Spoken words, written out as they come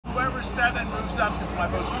7 moves up because my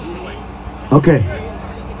boat's too short. Okay.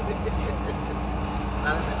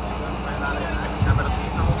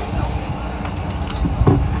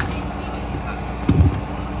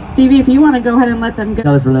 Stevie, if you want to go ahead and let them go.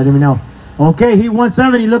 Thanks for letting me know. Okay, Heat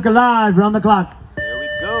 170, look alive, we're on the clock. Here we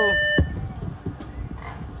go.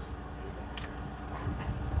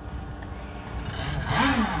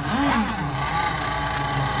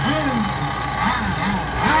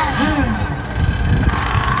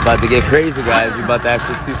 It's about to get crazy, guys. We're about to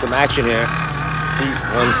actually see some action here. Heat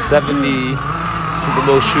 170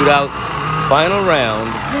 superboat shootout, final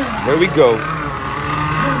round. Here we go.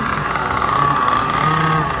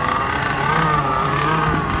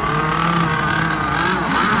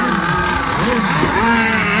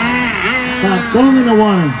 Going in the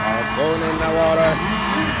water. Going in the water.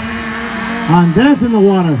 Andres in the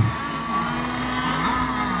water.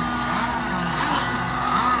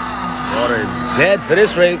 Water is dead for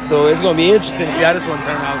this race, so it's going to be interesting to see how this one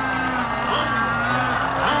turns out.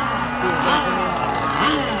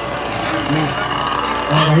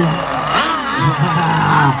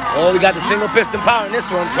 Oh, we got the single piston power in this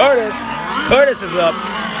one. Curtis is up.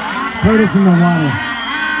 Curtis in the water.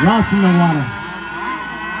 Ross in the water.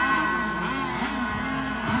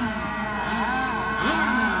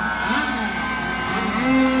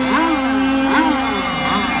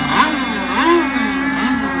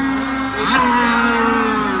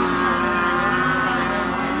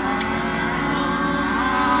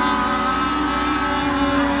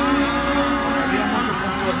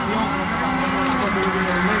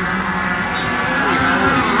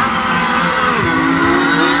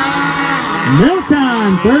 Mill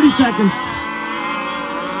time, 30 seconds.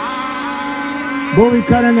 Buoy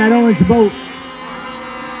cut on that orange boat.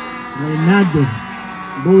 Reynaldo.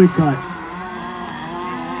 Buoy cut.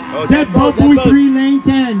 Oh, dead boat, buoy 3, lane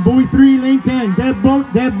 10. Buoy 3, lane 10. Dead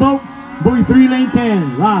boat, buoy 3, lane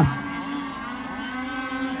 10. Ross.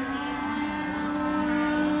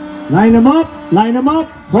 Line them up, line them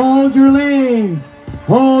up. Hold your lanes.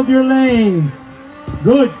 Hold your lanes.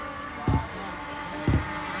 Good.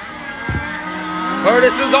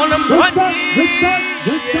 Curtis is on them. Good start, good start,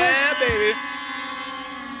 good start. Yeah, baby.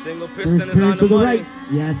 Single piston First is turn on to the the money. right.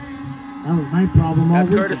 Yes. That was my problem. That's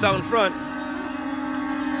all Curtis weekend. out in front.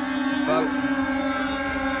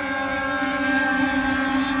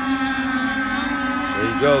 There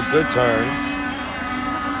you go. Good turn.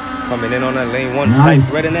 Coming in on that lane 1 tight.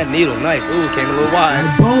 Nice. Right in that needle. Nice. Ooh, came a little wide.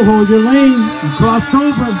 Right, Bo, hold your lane. You crossed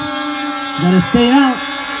over. Gotta stay out.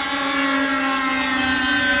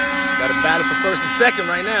 Got a battle for first and second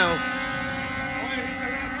right now.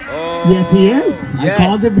 Oh. Yes, he is. Yeah. I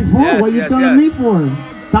called it before. Yes, what are you yes, telling yes. me for?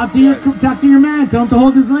 Talk to your man. Tell him to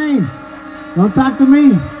hold his lane. Don't talk to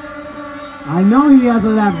me. I know he has a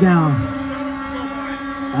lap down.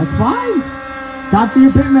 That's fine. Talk to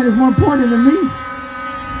your pitman is more important than me.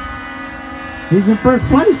 He's in first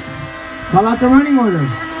place. Call out the running order.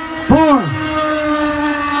 4.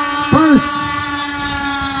 First.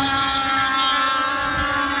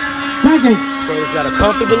 Second. Curtis got a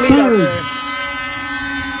comfortable lead out there.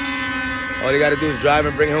 All you got to do is drive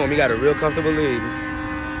and bring it home. He got a real comfortable lead.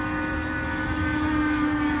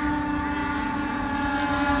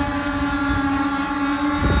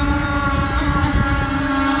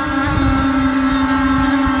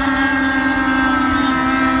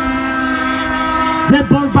 Dead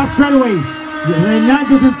boat back straight away.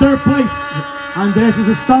 Reynaldo's in third place. Andres is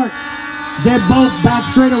a start. Dead boat back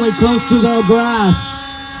straight away, close to the grass.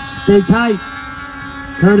 Stay tight.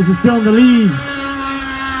 Curtis is still in the lead.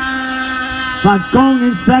 Falcon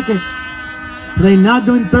in second.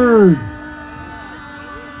 Reynaldo in third.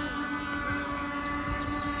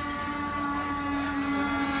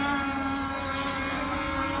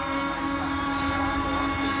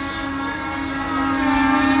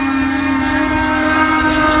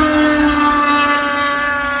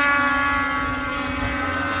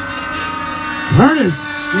 Curtis,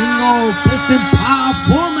 single piston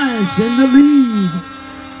performance in the lead.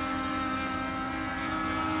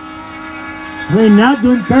 Reynaldo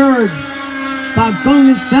in third. Falcon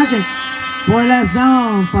in second. 4 laps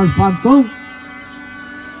down for Falcon.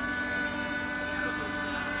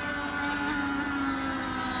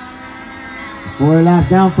 Four laps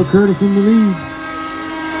down for Curtis in the lead.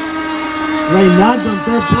 Reynaldo in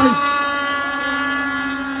third place.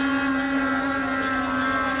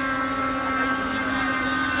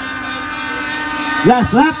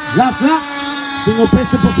 Last lap, last lap. Single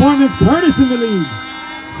piston performance, Curtis in the lead.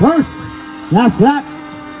 First, last lap.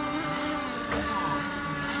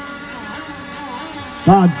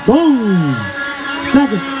 Boom.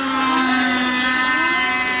 Second.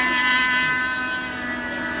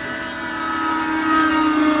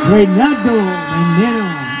 Reinaldo Veneno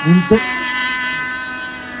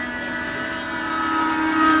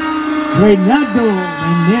Reinaldo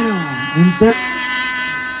Veneno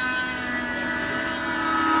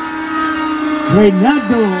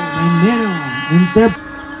Reinaldo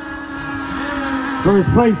Veneno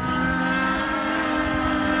first place.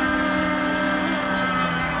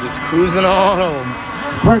 Just cruising on home.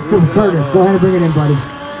 First comes Curtis. Go ahead and bring it in, buddy.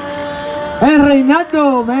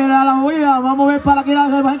 Reinaldo, mira la huida. Vamos a ver para que la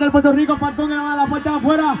gente del Puerto Rico. Falcón que va a la puerta de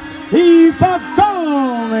afuera. Y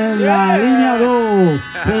Falcón en la línea 2.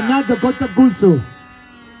 Reinaldo corta el curso.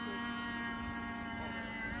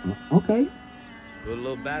 Okay. Put a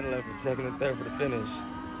little battle left for second and third for the finish.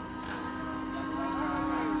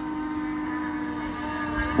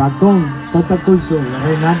 Falcón corta el curso.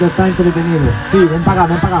 Reinaldo está entretenido. Sí, ven para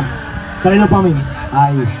acá. Tráelo para mí.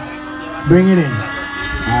 Ahí. Bring it in.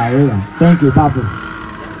 Ahí va. Thank you, papi.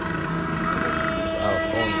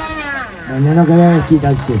 Veneno que debe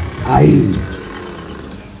quitarse. Ahí.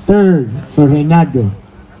 Third for Reinaldo.